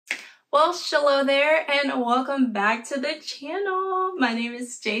Well, hello there and welcome back to the channel. My name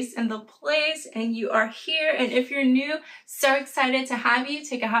is Jace in the place and you are here. And if you're new, so excited to have you.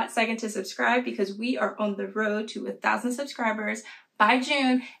 Take a hot second to subscribe because we are on the road to 1,000 subscribers by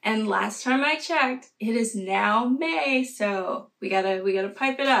June. And last time I checked, it is now May. So we gotta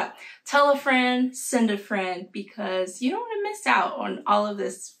pipe it up. Tell a friend, send a friend, because you don't want to miss out on all of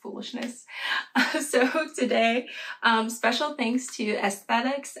this foolishness. So today, special thanks to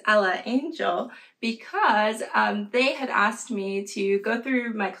Aesthetics Ella Angel, because they had asked me to go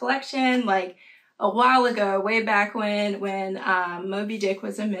through my collection like a while ago, way back when Moby Dick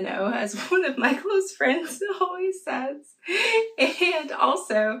was a minnow, as one of my close friends always says. And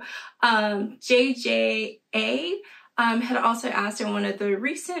also, JJA had also asked in one of the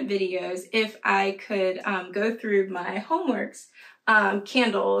recent videos if I could go through my Homeworx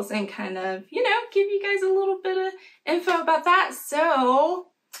candles and kind of, give you guys a little bit of info about that. So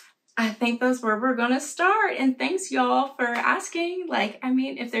I think that's where we're gonna start. And thanks y'all for asking.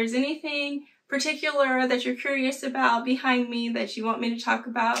 If there's anything particular that you're curious about behind me that you want me to talk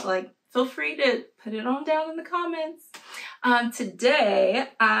about, feel free to put it on down in the comments. Today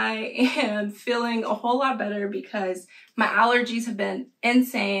I am feeling a whole lot better because my allergies have been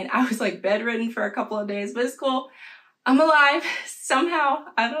insane. I was bedridden for a couple of days, but it's cool. I'm alive somehow,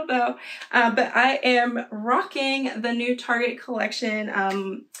 I don't know. But I am rocking the new Target collection,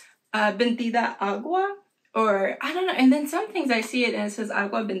 Bendita Agua. Or I don't know, and then some things I see it and it says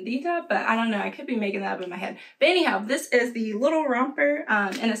Agua Bendita, but I don't know, I could be making that up in my head. But anyhow, this is the little romper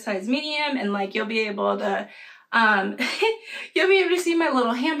in a size medium, and you'll be able to see my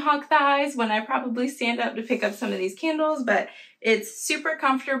little ham hock thighs when I probably stand up to pick up some of these candles, but it's super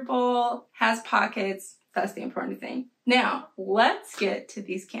comfortable, has pockets, that's the important thing. Now, let's get to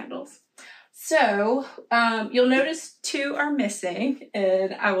these candles. So, you'll notice two are missing,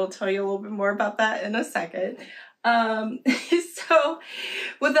 and I will tell you a little bit more about that in a second. So,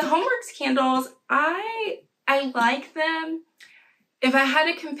 with the Homeworx candles, I like them. If I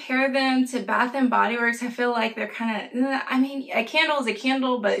had to compare them to Bath & Body Works, I feel like they're kind of, a candle is a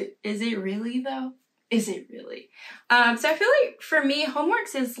candle, but is it really though? Is it really? So I feel like for me,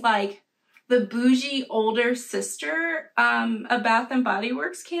 Homeworx is like the bougie older sister of Bath & Body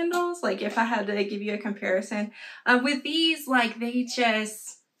Works candles. If I had to give you a comparison. With these, they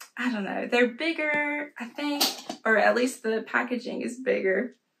just, I don't know, they're bigger, I think, or at least the packaging is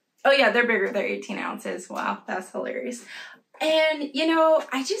bigger. Oh yeah, they're bigger, they're 18 ounces. Wow, that's hilarious. And,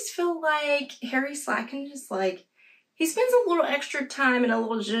 I just feel like Harry Slacken just he spends a little extra time and a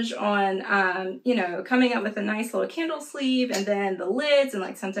little zhuzh on, coming up with a nice little candle sleeve and then the lids,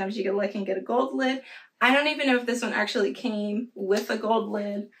 and sometimes you get lucky and get a gold lid. I don't even know if this one actually came with a gold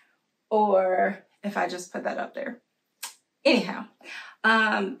lid or if I just put that up there. Anyhow,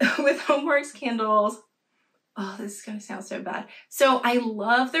 with Homeworx candles, oh, this is going to sound so bad. So I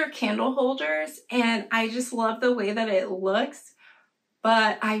love their candle holders and I just love the way that it looks.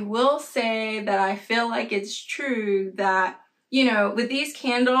 But I will say that I feel like it's true that, with these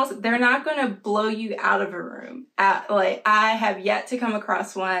candles, they're not going to blow you out of a room. I have yet to come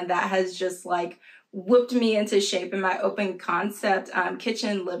across one that has just whipped me into shape in my open concept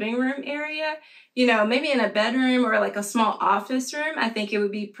kitchen living room area. Maybe in a bedroom or a small office room, I think it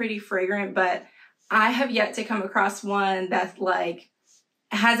would be pretty fragrant, but I have yet to come across one that's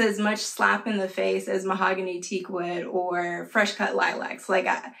has as much slap in the face as mahogany teak wood or fresh cut lilacs.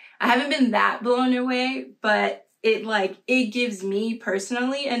 I haven't been that blown away, but it gives me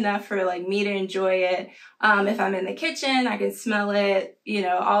personally enough for me to enjoy it. If I'm in the kitchen, I can smell it,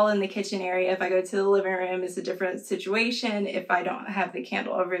 all in the kitchen area. If I go to the living room, it's a different situation if I don't have the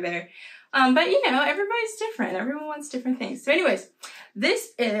candle over there. But everybody's different. Everyone wants different things. So anyways,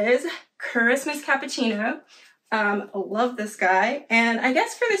 this is Christmas Cappuccino. I love this guy. And I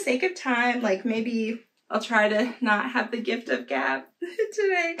guess for the sake of time, maybe I'll try to not have the gift of gab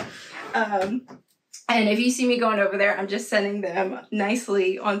today. And if you see me going over there, I'm just setting them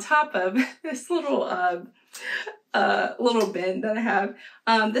nicely on top of this little bin that I have.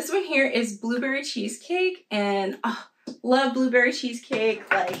 This one here is blueberry cheesecake, and love blueberry cheesecake.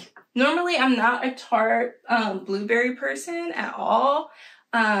 Normally I'm not a tart blueberry person at all.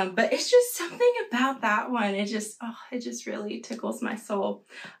 But it's just something about that one. It just really tickles my soul.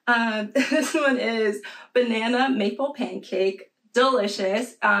 This one is banana maple pancake,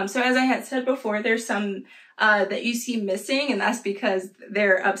 delicious. So as I had said before, there's some, that you see missing, and that's because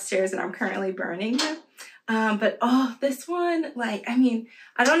they're upstairs and I'm currently burning them. But this one,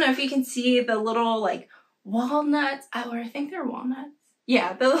 I don't know if you can see the little walnuts, or I think they're walnuts.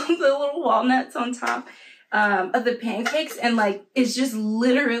 Yeah, the little walnuts on top. of the pancakes, and like it's just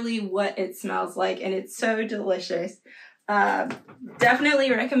literally what it smells like, and it's so delicious.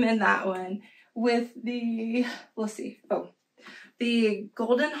 Definitely recommend that one. With the, let's see, the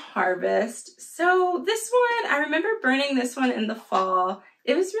Golden Harvest. So this one, I remember burning this one in the fall.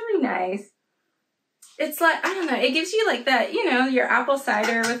 It was really nice. It's like, I don't know, it gives you like that, you know, your apple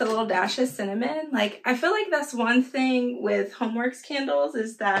cider with a little dash of cinnamon. Like, I feel like that's one thing with Homeworx candles,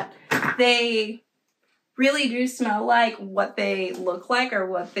 is that they really do smell like what they look like or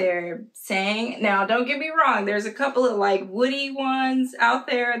what they're saying. Now, don't get me wrong, there's a couple of like woody ones out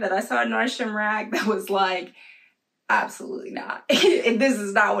there that I saw at Nordstrom Rack that was like, absolutely not. This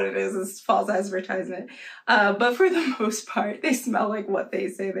is not what it is. It's false advertisement. But for the most part, they smell like what they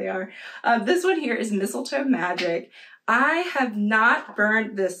say they are. This one here is Mistletoe Magic. I have not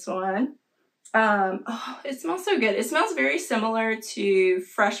burned this one. Oh, it smells so good. It smells very similar to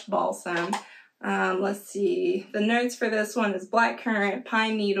fresh balsam. Let's see. The notes for this one is blackcurrant,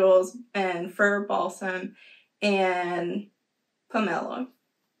 pine needles, and fir balsam, and pomelo.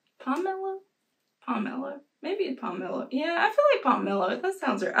 Pomelo? Maybe pomelo. Yeah, I feel like pomelo. That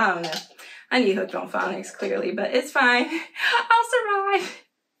sounds right. I don't know. I need hooked on phonics, clearly, but it's fine. I'll survive.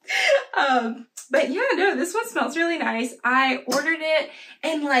 But yeah, no, this one smells really nice. I ordered it,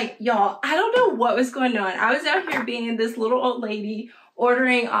 and like, y'all, I don't know what was going on. I was out here being this little old lady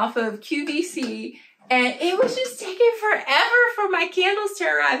ordering off of QVC, and it was just taking forever for my candles to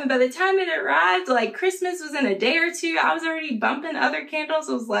arrive. And by the time it arrived, like Christmas was in a day or two. I was already bumping other candles.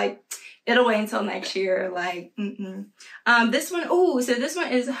 I was like, it'll wait until next year. Like, this one, oh, so this one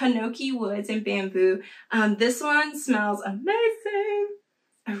is Hinoki Woods and Bamboo. This one smells amazing.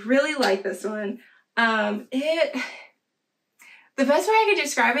 I really like this one. The best way I could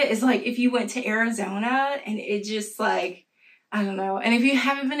describe it is like if you went to Arizona and it just like, I don't know. And if you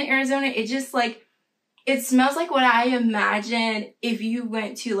haven't been to Arizona, it just like, it smells like what I imagine if you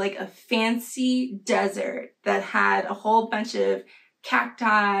went to like a fancy desert that had a whole bunch of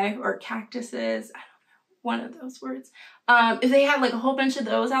cacti or cactuses. I don't know, one of those words. If they had like a whole bunch of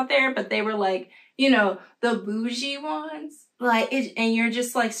those out there, but they were like, you know, the bougie ones, like it, and you're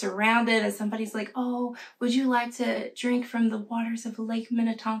just like surrounded, and somebody's like, oh, would you like to drink from the waters of Lake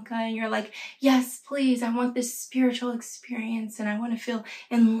Minnetonka? And you're like, yes, please. I want this spiritual experience, and I want to feel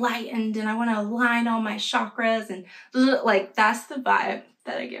enlightened, and I want to align all my chakras, and like that's the vibe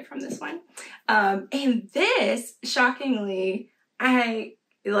that I get from this one. And this, shockingly,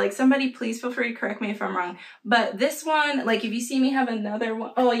 like, somebody please feel free to correct me if I'm wrong, but this one, like if you see me have another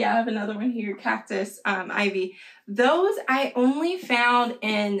one, oh yeah, I have another one here, Cactus Ivy. Those I only found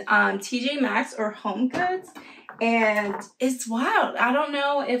in TJ Maxx or Home Goods, and it's wild. I don't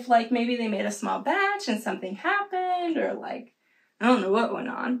know if like maybe they made a small batch and something happened, or like, I don't know what went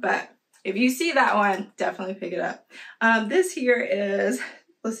on, but if you see that one, definitely pick it up. This here is,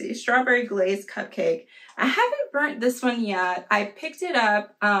 let's see, Strawberry Glazed Cupcake. I haven't burnt this one yet. I picked it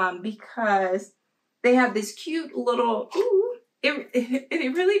up because they have this cute little, ooh,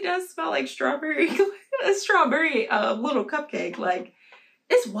 it really does smell like strawberry, a strawberry little cupcake. Like,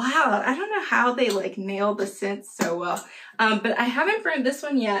 it's wild. I don't know how they like nail the scent so well. But I haven't burnt this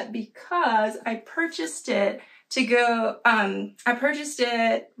one yet because I purchased it to go, I purchased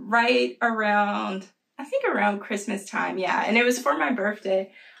it right around, I think around Christmas time, yeah. And it was for my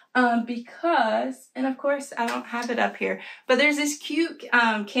birthday. Because, and of course I don't have it up here, but there's this cute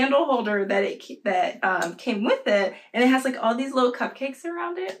candle holder that came with it, and it has like all these little cupcakes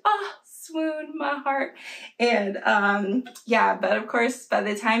around it. Oh, swoon my heart. And yeah, but of course by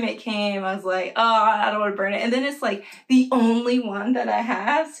the time it came, I was like, oh, I don't want to burn it. And then it's like the only one that I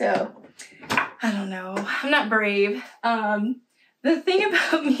have, so I don't know. I'm not brave. The thing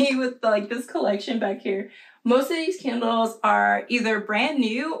about me with like this collection back here, most of these candles are either brand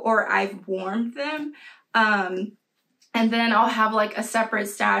new or I've warmed them. And then I'll have like a separate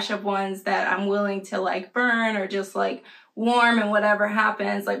stash of ones that I'm willing to like burn or just like warm, and whatever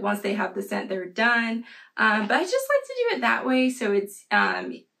happens, like once they have the scent, they're done. But I just like to do it that way. So it's,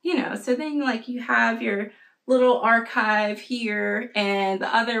 you know, so then like you have your little archive here, and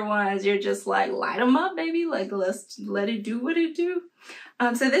the other ones, you're just like, light them up, baby. Like, let's let it do what it do.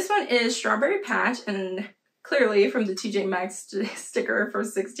 So this one is Strawberry Patch, and clearly from the TJ Maxx sticker for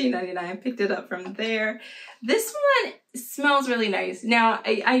 $16.99. Picked it up from there. This one smells really nice. Now,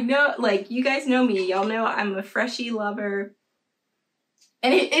 I know, like, you guys know me. Y'all know I'm a freshie lover.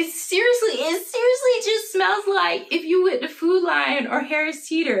 And it seriously just smells like if you went to Food Lion or Harris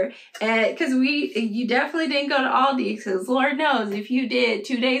Teeter. Because you definitely didn't go to Aldi, because Lord knows if you did,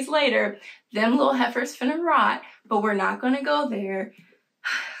 2 days later, them little heifers finna rot. But we're not going to go there.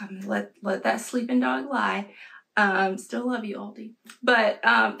 let that sleeping dog lie. Still love you, Aldi. But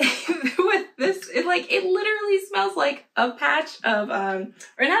with this, it literally smells like a patch of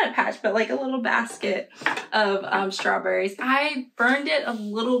or not a patch, but like a little basket of strawberries. I burned it a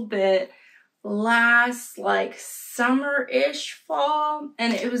little bit last like summer-ish, fall,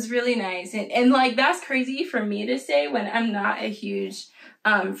 and it was really nice. And like that's crazy for me to say when I'm not a huge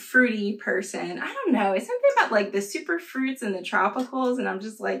fruity person. I don't know, it's something about like the super fruits and the tropicals, and I'm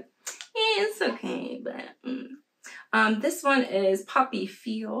just like, yeah, it's okay. But this one is Poppy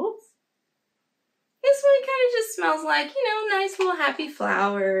Fields. This one kind of just smells like, you know, nice little happy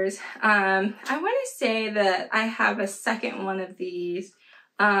flowers. I want to say that I have a second one of these,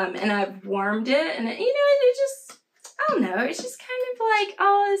 and I've warmed it, and you know, it just, I don't know, it's just kind of like,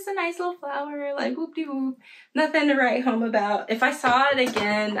 oh, it's a nice little flower, like whoop-de-whoop. Nothing to write home about. If I saw it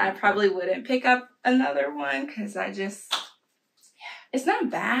again, I probably wouldn't pick up another one, because I just, yeah, it's not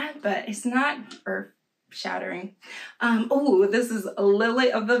bad, but it's not earth-shattering. Oh, this is a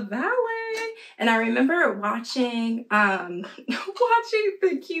Lily of the Valley. And I remember watching watching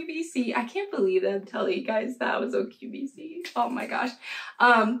the QVC. I can't believe I'm telling you guys that was on QVC. Oh my gosh.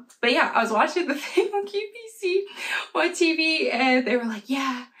 But yeah, I was watching the thing on QVC on TV, and they were like,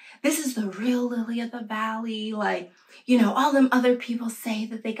 yeah, this is the real Lily of the Valley. Like, you know, all them other people say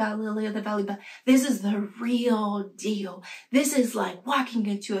that they got Lily of the Valley, but this is the real deal. This is like walking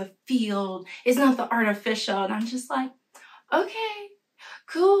into a field. It's not the artificial. And I'm just like, okay,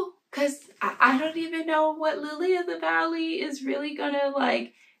 cool. Because I don't even know what Lily of the Valley is really gonna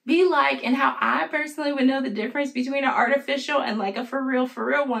like be like, and how I personally would know the difference between an artificial and like a for real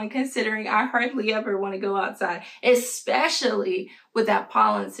one, considering I hardly ever want to go outside, especially with that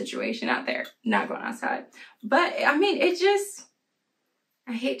pollen situation out there. Not going outside. But I mean, it just,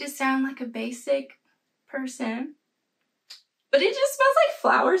 I hate to sound like a basic person, but it just smells like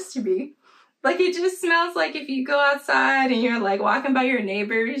flowers to me. Like, it just smells like if you go outside and you're like walking by your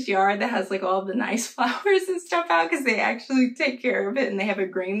neighbor's yard that has like all the nice flowers and stuff out, because they actually take care of it and they have a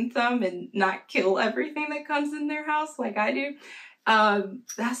green thumb and not kill everything that comes in their house like I do.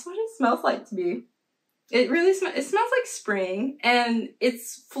 That's what it smells like to me. It really smells, it smells like spring, and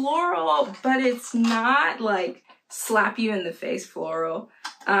it's floral, but it's not like slap you in the face floral.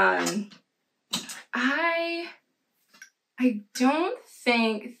 I don't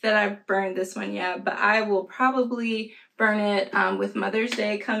think that I've burned this one yet, but I will probably burn it with Mother's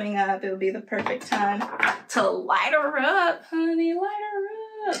Day coming up. It will be the perfect time to light her up, honey, light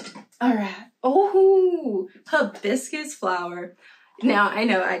her up. All right. Oh, hibiscus flower. Now, I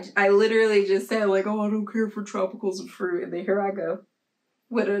know I literally just said like, oh, I don't care for tropicals and fruit, and then here I go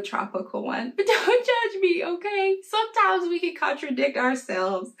with a tropical one. But don't judge me, okay? Sometimes we can contradict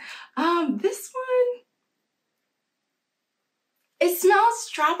ourselves. This one, it smells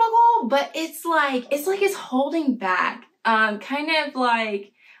tropical, but it's like it's holding back. Kind of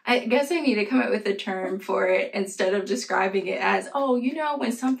like, I guess I need to come up with a term for it instead of describing it as, oh, you know,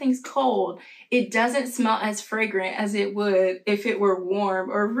 when something's cold, it doesn't smell as fragrant as it would if it were warm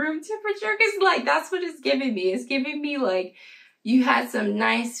or room temperature. Because like, that's what it's giving me. It's giving me like, you had some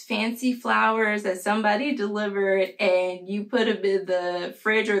nice fancy flowers that somebody delivered and you put them in the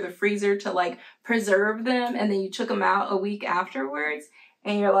fridge or the freezer to like preserve them, and then you took them out a week afterwards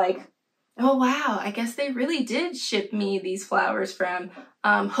and you're like, oh wow, I guess they really did ship me these flowers from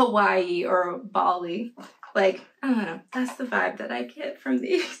Hawaii or Bali. Like, I don't know, that's the vibe that I get from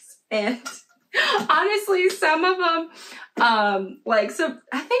these. And honestly, some of them, like, so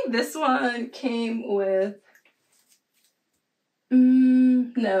I think this one came with,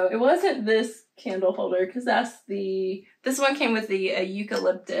 no, it wasn't this candle holder, because this one came with the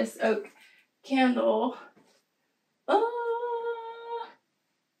eucalyptus oak candle. Oh,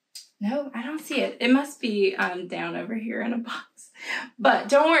 no, I don't see it. It must be down over here in a box. But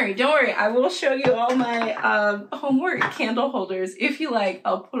don't worry. I will show you all my Homeworx candle holders. If you like,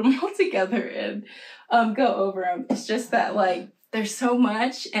 I'll put them all together and go over them. It's just that like, there's so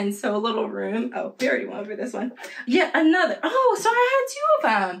much and so little room. Oh, we already went over this one. Yet another. Oh, so I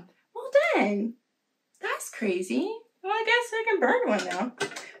had 2 of them. Well, dang. That's crazy. Well, I guess I can burn one now.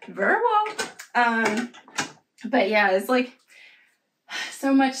 Very well. But yeah, it's like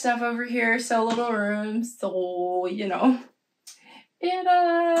so much stuff over here, so little room. So, you know,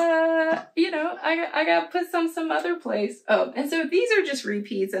 and you know, I got to put some other place. Oh, and so these are just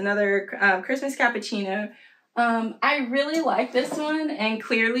repeats. Another Christmas cappuccino. I really like this one, and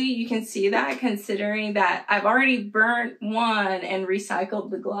clearly you can see that considering that I've already burnt one and recycled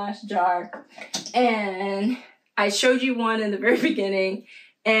the glass jar, and I showed you one in the very beginning,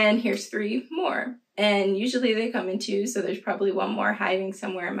 and here's 3 more. and usually they come in 2, so there's probably one more hiding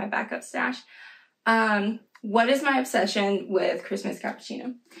somewhere in my backup stash. What is my obsession with Christmas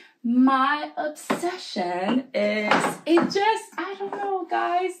cappuccino? My obsession is, I don't know,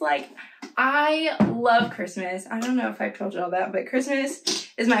 guys, like, I love Christmas. I don't know if I've told you all that, but Christmas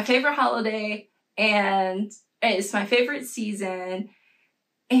is my favorite holiday, and it's my favorite season,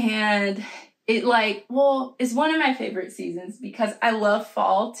 and it, like, well, it's one of my favorite seasons because I love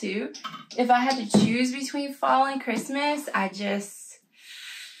fall, too. If I had to choose between fall and Christmas, I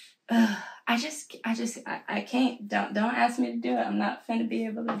can't. Don't ask me to do it. I'm not finna be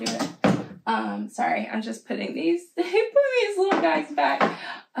able to do it. Sorry, I'm just putting these little guys back.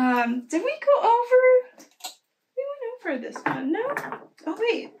 Did we go over? We went over this one. No? Oh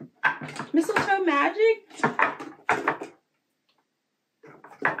wait. Mistletoe Magic?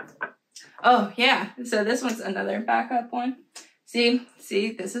 Oh yeah. So this one's another backup one. See,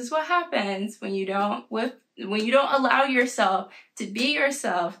 this is what happens when you don't allow yourself to be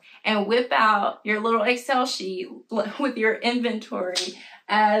yourself and whip out your little Excel sheet with your inventory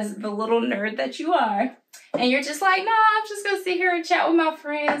as the little nerd that you are. And you're just like, nah, I'm just gonna sit here and chat with my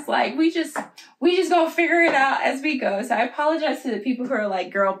friends. Like, we just gonna figure it out as we go. So I apologize to the people who are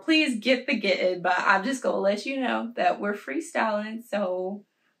like, girl, please get the getting, but I'm just gonna let you know that we're freestyling. So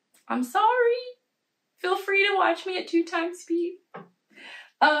I'm sorry. Feel free to watch me at 2x speed.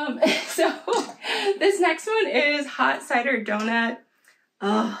 So this next one is hot cider donut.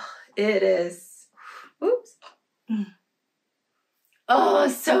 Oh, it is. Oops. Oh,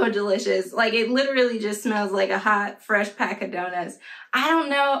 so delicious. Like, it literally just smells like a hot, fresh pack of donuts. I don't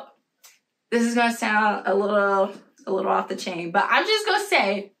know. This is going to sound a little off the chain, but I'm just going to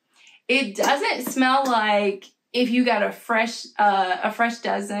say it doesn't smell like if you got a fresh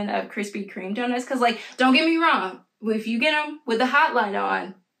dozen of Krispy Kreme donuts. Because, like, don't get me wrong. If you get them with the hot light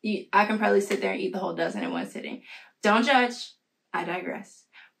on, I can probably sit there and eat the whole dozen in one sitting. Don't judge. I digress.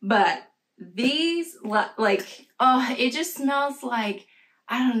 But these, like, oh, it just smells like,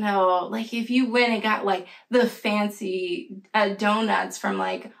 I don't know, like if you went and got like the fancy donuts from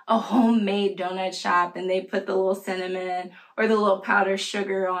like a homemade donut shop and they put the little cinnamon or the little powdered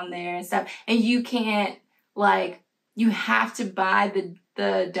sugar on there and stuff. And you can't, like, you have to buy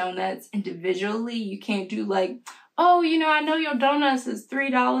the donuts individually. You can't do like, oh, you know, I know your donuts is $3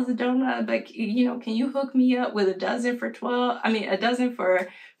 a donut, but, you know, can you hook me up with a dozen for a dozen for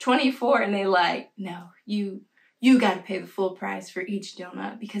 24? And they like, no, you got to pay the full price for each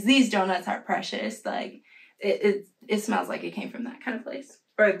donut because these donuts are precious. Like, it smells like it came from that kind of place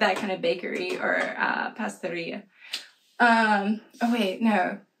or that kind of bakery or pasteria. Oh wait,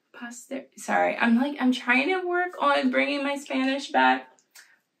 no, sorry. I'm trying to work on bringing my Spanish back,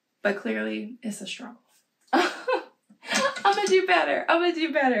 but clearly it's a struggle. I'm gonna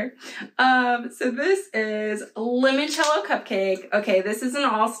do better. So this is limoncello cupcake. Okay, this is an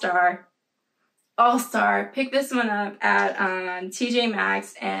all-star. Pick this one up at TJ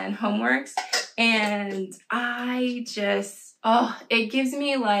Maxx and Homeworx. And I just, it gives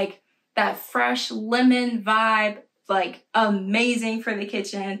me like that fresh lemon vibe, like amazing for the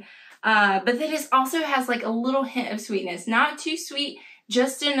kitchen. But then it also has like a little hint of sweetness. Not too sweet,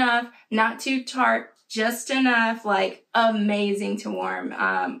 just enough. Not too tart, just enough, like amazing to warm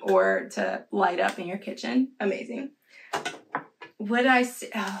or to light up in your kitchen. Amazing. What I say?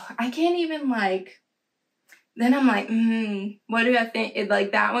 Oh, I can't even like. Then I'm like, what do I think?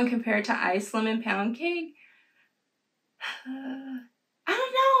 Like that one compared to ice lemon pound cake. I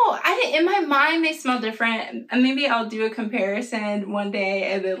don't know. In my mind they smell different. Maybe I'll do a comparison one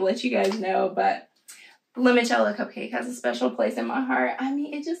day and then let you guys know. But limoncello cupcake has a special place in my heart. I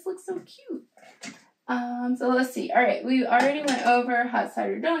mean, it just looks so cute. So let's see. All right, we already went over hot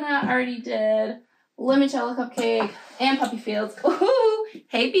cider donut. Already did limoncello cupcake and puppy fields. Ooh,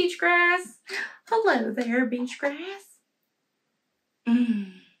 hey beach grass. Hello there, beach grass.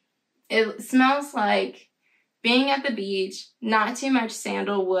 It smells like being at the beach. Not too much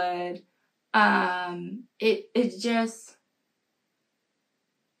sandalwood. It just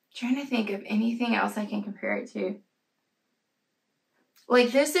trying to think of anything else I can compare it to.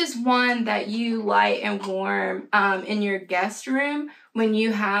 Like, this is one that you light and warm in your guest room when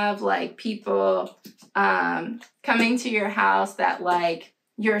you have, like, people coming to your house that, like,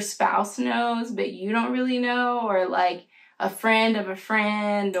 your spouse knows, but you don't really know, or, like, a friend of a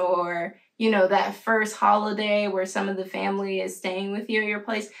friend, or, you know, that first holiday where some of the family is staying with you at your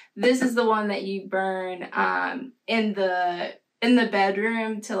place. This is the one that you burn in the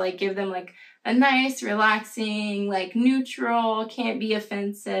bedroom to, like, give them, like, a nice, relaxing, like, neutral, can't be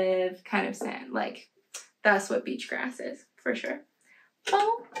offensive kind of scent. Like, that's what beach grass is, for sure.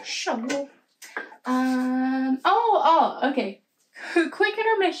 Oh, sure. Okay. Quick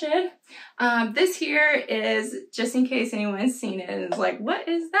intermission. This here is, just in case anyone's seen it and is like, what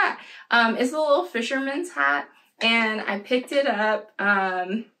is that? It's a little fisherman's hat, and I picked it up.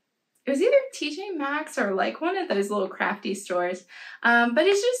 It was either TJ Maxx or like one of those little crafty stores. But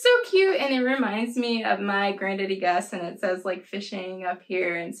it's just so cute, and it reminds me of my Granddaddy Gus, and it says like fishing up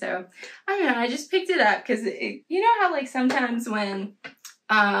here. And so, I don't know, I just picked it up because you know how like sometimes when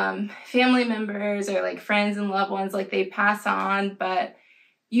family members or like friends and loved ones, like they pass on, but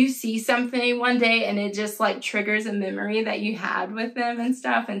you see something one day and it just like triggers a memory that you had with them and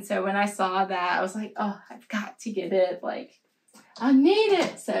stuff. And so when I saw that, I was like, oh, I've got to get it. Like, I need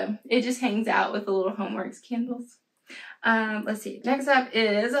it. So it just hangs out with the little Homeworx candles. Let's see. Next up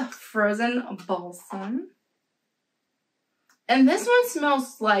is Frozen Balsam. And this one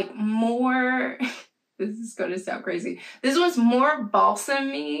smells like more, this is going to sound crazy. This one's more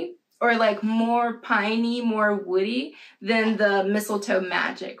balsamy or like more piney, more woody than the Mistletoe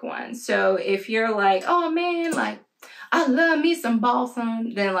Magic one. So if you're like, oh man, like I love me some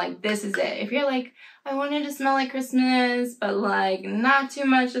balsam, then like this is it. If you're like, I wanted to smell like Christmas, but like not too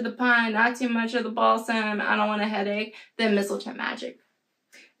much of the pine, not too much of the balsam, I don't want a headache, then Mistletoe Magic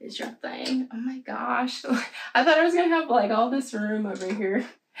is your thing. Oh my gosh. I thought I was gonna have like all this room over here.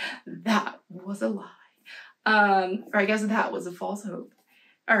 That was a lie. Or I guess that was a false hope.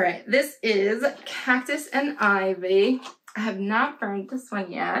 All right, this is Cactus and Ivy. I have not burned this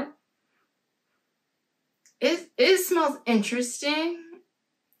one yet. It smells interesting.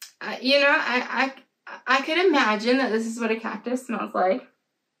 You know, I could imagine that this is what a cactus smells like.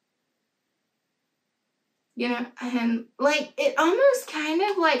 You know, and like it almost kind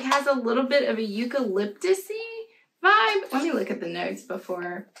of like has a little bit of a eucalyptus-y vibe. Let me look at the notes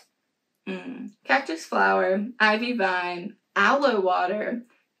before. Cactus flower, ivy vine, aloe water,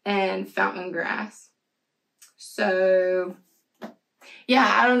 and fountain grass. So yeah,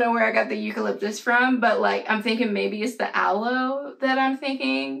 I don't know where I got the eucalyptus from, but like I'm thinking maybe it's the aloe that I'm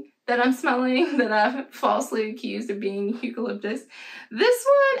smelling, that I've falsely accused of being eucalyptus. This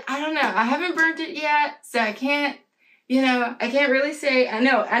one, I don't know. I haven't burnt it yet, so I can't, you know, I can't really say. I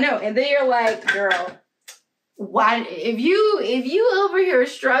know. And then you're like, girl, why, if you over here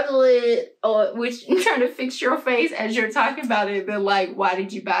struggling which trying to fix your face as you're talking about it, then like, why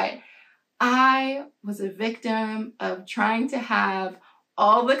did you buy it? I was a victim of trying to have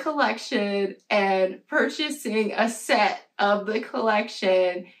all the collection and purchasing a set of the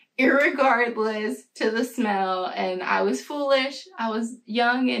collection irregardless to the smell, and I was foolish. I was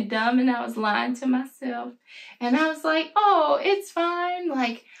young and dumb, and I was lying to myself, and I was like, oh, it's fine,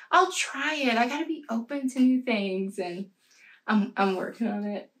 like I'll try it. I gotta be open to new things, and I'm working on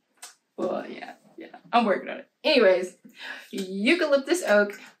it. Well, yeah, I'm working on it. Anyways, eucalyptus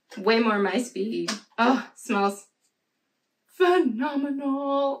oak, way more my speed. Oh, smells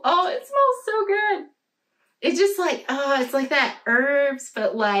phenomenal. Oh, it smells so good. It's just like, oh, it's like that herbs,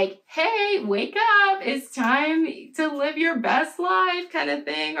 but like, hey, wake up. It's time to live your best life kind of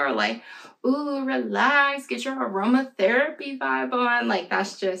thing. Or like, ooh, relax, get your aromatherapy vibe on. Like,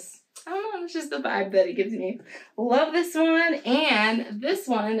 that's just, I don't know, it's just the vibe that it gives me. Love this one. And this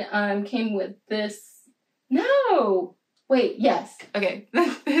one came with this. No, wait, yes. Okay,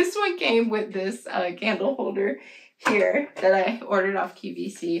 this one came with this candle holder here that I ordered off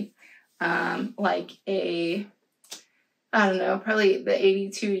QVC. Like a, I don't know, probably the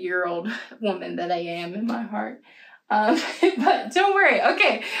 82-year-old woman that I am in my heart. But don't worry.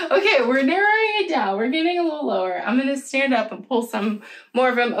 Okay, we're narrowing it down. We're getting a little lower. I'm going to stand up and pull some more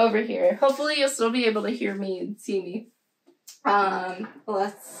of them over here. Hopefully you'll still be able to hear me and see me.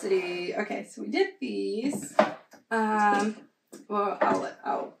 Let's see. Okay, so we did these. Well,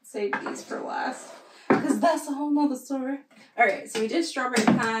 I'll save these for last, because that's a whole nother story. All right, so we did strawberry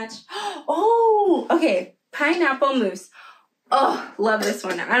patch. Oh, okay, pineapple mousse. Oh, love this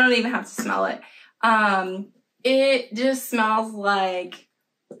one. I don't even have to smell it. It just smells like,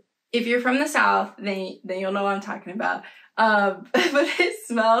 if you're from the South, then you'll know what I'm talking about. But it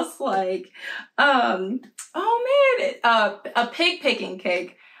smells like, oh man, a pig picking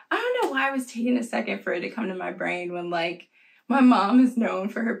cake. I don't know why I was taking a second for it to come to my brain when like my mom is known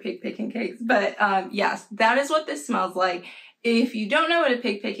for her pig picking cakes. But yes, that is what this smells like. If you don't know what a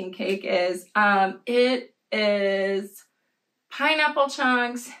pig picking cake is, it is pineapple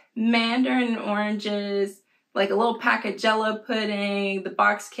chunks, mandarin oranges, like a little pack of Jell-O pudding, the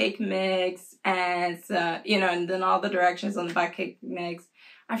box cake mix, and you know, and then all the directions on the box cake mix.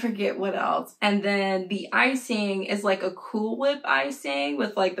 I forget what else. And then the icing is like a Cool Whip icing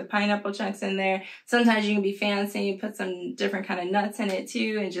with like the pineapple chunks in there. Sometimes you can be fancy, put some different kind of nuts in it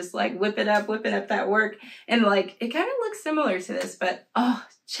too, and just like whipping up that work. And like, it kind of looks similar to this, but oh,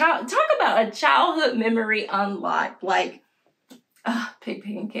 talk about a childhood memory unlocked. Like, pig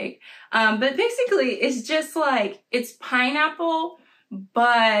and cake. But basically it's just like, it's pineapple,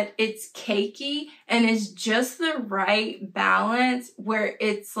 but it's cakey, and it's just the right balance where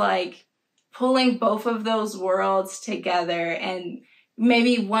it's like pulling both of those worlds together. And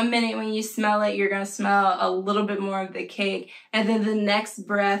maybe 1 minute when you smell it, you're going to smell a little bit more of the cake. And then the next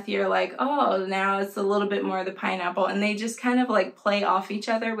breath, you're like, oh, now it's a little bit more of the pineapple. And they just kind of like play off each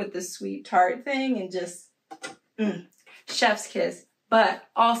other with the sweet tart thing, and just chef's kiss. But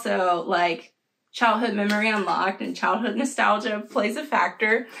also like childhood memory unlocked, and childhood nostalgia plays a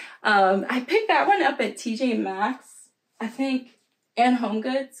factor. I picked that one up at TJ Maxx, I think, and Home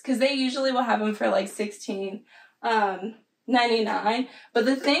Goods, because they usually will have them for like $16.99. But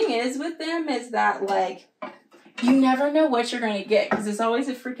the thing is with them is that like you never know what you're gonna get, because it's always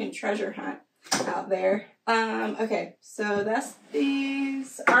a freaking treasure hunt out there. Okay, so that's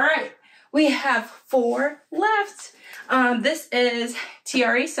these. All right, we have 4 left. This is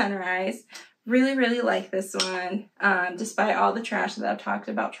Tiare Sunrise. Really, really like this one, despite all the trash that I've talked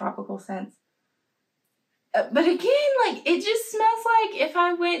about tropical scents. But again, like, it just smells like if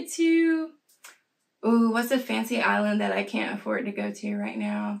I went to, ooh, what's a fancy island that I can't afford to go to right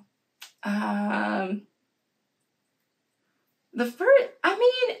now? The first, I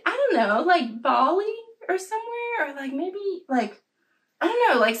mean, I don't know, like Bali or somewhere, or like maybe like, I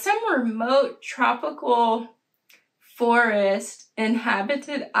don't know, like some remote tropical forest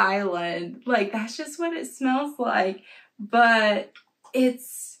inhabited island. Like, that's just what it smells like. But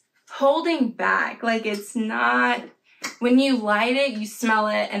it's holding back. Like, it's not, when you light it, you smell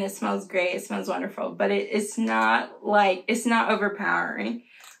it and it smells great. It smells wonderful. But it's not like, it's not overpowering.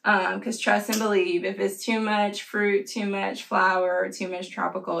 Because trust and believe, if it's too much fruit, too much flower, or too much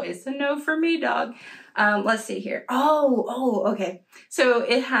tropical, it's a no for me, dog. Let's see here. Oh, okay. So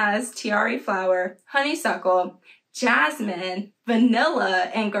it has tiare flower, honeysuckle, jasmine,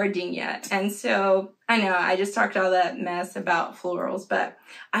 vanilla, and gardenia. And so I know I just talked all that mess about florals, but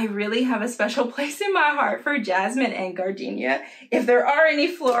I really have a special place in my heart for jasmine and gardenia. If there are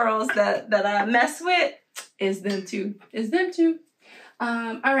any florals that I mess with, is them too.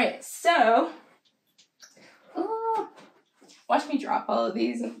 All right, so watch me drop all of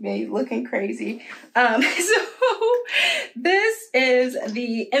these and me looking crazy. So this is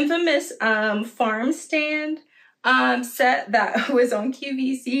the infamous farm stand set that was on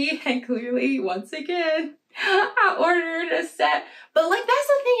QVC, and clearly, once again, I ordered a set. But like, that's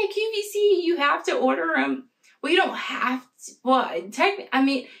the thing at QVC, you have to order them. Well, you don't have to. Well, I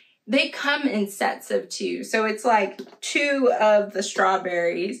mean, they come in sets of 2. So it's like 2 of the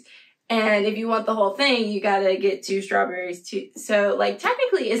strawberries. And if you want the whole thing, you gotta get 2 strawberries too. So like,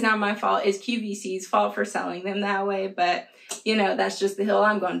 technically it's not my fault. It's QVC's fault for selling them that way. But you know, that's just the hill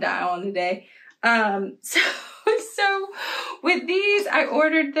I'm gonna die on today. So with these, I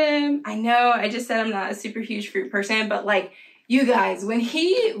ordered them. I know I just said I'm not a super huge fruit person, but like, you guys, when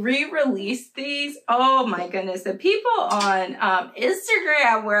he re-released these, oh my goodness, the people on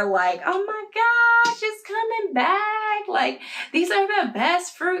Instagram were like, oh my gosh, it's coming back. Like, these are the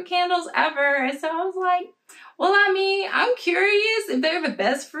best fruit candles ever. And so I was like, well, I mean, I'm curious if they're the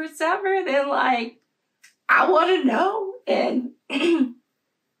best fruits ever, then like, I want to know. And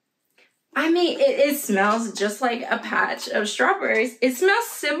I mean, it smells just like a patch of strawberries. It smells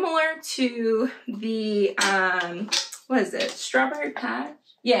similar to the, what is it? Strawberry Patch?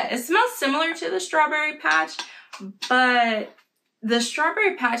 Yeah, it smells similar to the Strawberry Patch, but the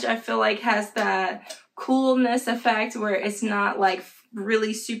Strawberry Patch, I feel like, has that coolness effect where it's not like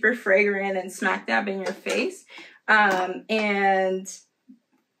really super fragrant and smack dab in your face. And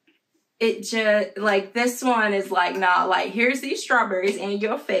it just, like, this one is like, nah, like, here's these strawberries in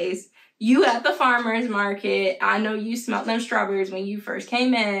your face. You at the farmer's market. I know you smelled them strawberries when you first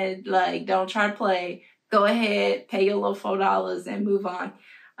came in. Like, don't try to play. Go ahead, pay your little $4 and move on.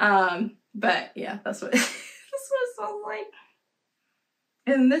 But yeah, that's what, that's what it smells like.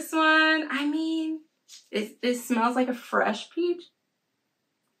 And this one, I mean, it smells like a fresh peach.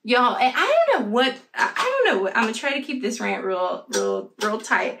 Y'all, and I don't know what, I'm gonna try to keep this rant real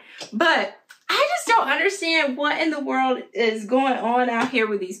tight, but I just don't understand what in the world is going on out here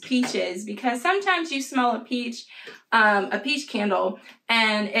with these peaches, because sometimes you smell a peach candle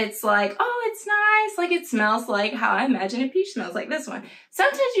and it's like, oh, it's nice. Like, it smells like how I imagine a peach smells, like this one.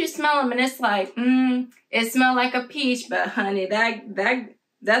 Sometimes you smell them and it's like, it smells like a peach, but honey, that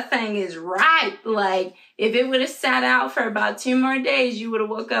that thing is ripe. Like, if it would have sat out for about 2 more days, you would have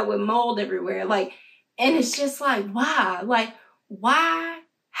woke up with mold everywhere. Like, and it's just like, why? Like, why?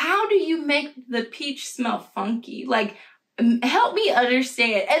 How do you make the peach smell funky? Like, help me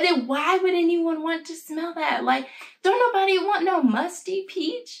understand. And then why would anyone want to smell that? Like, don't nobody want no musty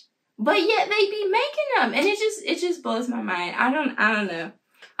peach? But yet they be making them. And it just blows my mind. I don't know.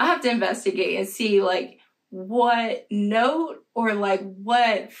 I'll have to investigate and see like what note or like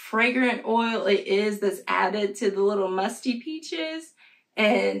what fragrant oil it is that's added to the little musty peaches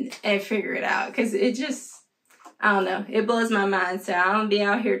and figure it out. Cause it just, I don't know. It blows my mind. So I don't be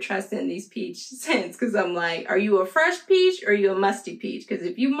out here trusting these peach scents because I'm like, are you a fresh peach or are you a musty peach? Because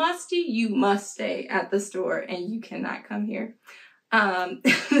if you musty, you must stay at the store and you cannot come here.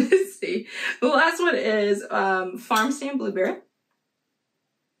 Let's see. The last one is farm stand blueberry.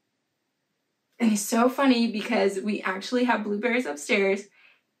 And it's so funny because we actually have blueberries upstairs.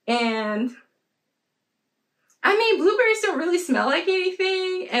 And I mean, blueberries don't really smell like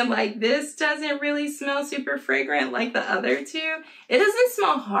anything. And like this doesn't really smell super fragrant like the other two. It doesn't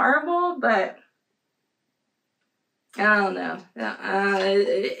smell horrible, but I don't know.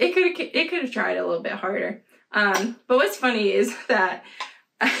 It could have tried a little bit harder. But what's funny is that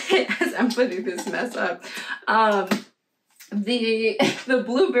as I'm putting this mess up, the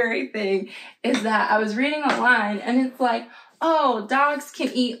blueberry thing is that I was reading online and it's like, oh, dogs can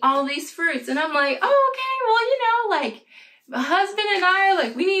eat all these fruits. And I'm like, oh, okay, well, you know, like my husband and I,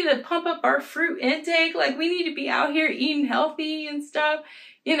 like we need to pump up our fruit intake. Like we need to be out here eating healthy and stuff,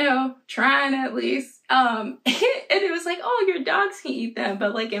 you know, trying at least. And it was like, oh, your dogs can eat them,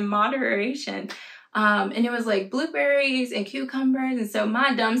 but like in moderation. And it was like blueberries and cucumbers. And so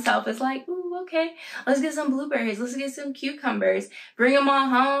my dumb self is like, ooh, okay, let's get some blueberries. Let's get some cucumbers. Bring them all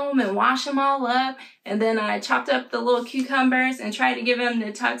home and wash them all up. And then I chopped up the little cucumbers and tried to give them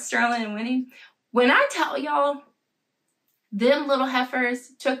to Tuck, Sterling, and Winnie. When I tell y'all, them little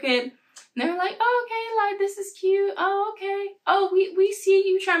heifers took it. And they were like, oh, okay, like this is cute. Oh, okay. Oh, we see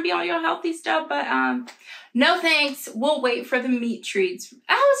you trying to be on your healthy stuff, but no thanks. We'll wait for the meat treats.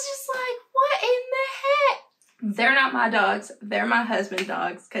 I was just like, what in the heck? They're not my dogs. They're my husband's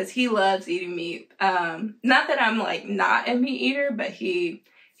dogs because he loves eating meat. Not that I'm like not a meat eater, but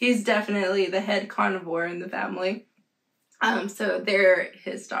he's definitely the head carnivore in the family. So they're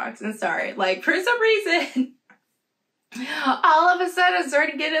his dogs. And sorry, like for some reason, all of a sudden I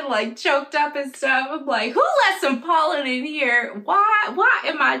started getting like choked up and stuff. I'm like, who let some pollen in here? Why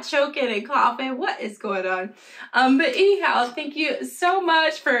am I choking and coughing? What is going on? But anyhow, thank you so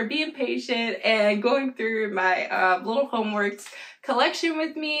much for being patient and going through my little Homeworx collection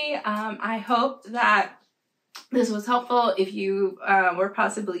with me. I hope that this was helpful. If you were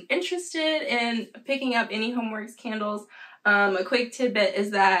possibly interested in picking up any Homeworx candles, a quick tidbit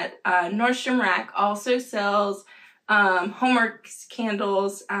is that Nordstrom Rack also sells Homeworx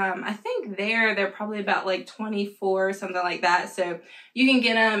candles. I think they're probably about like 24 or something like that. So you can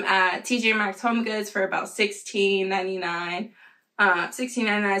get them at TJ Maxx Home Goods for about $16.99, $16.99,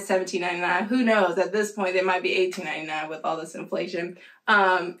 $17.99. Who knows? At this point, they might be $18.99 with all this inflation.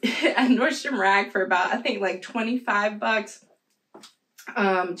 At Nordstrom Rack for about, I think like 25 bucks.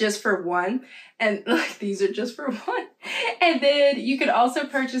 Just for one, and like these are just for one. And then you could also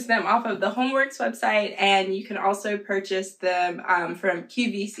purchase them off of the Homeworx website, and you can also purchase them from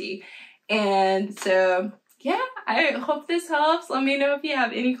QVC. And so yeah, I hope this helps. Let me know if you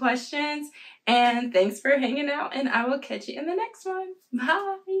have any questions, and thanks for hanging out, and I will catch you in the next one.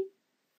 Bye.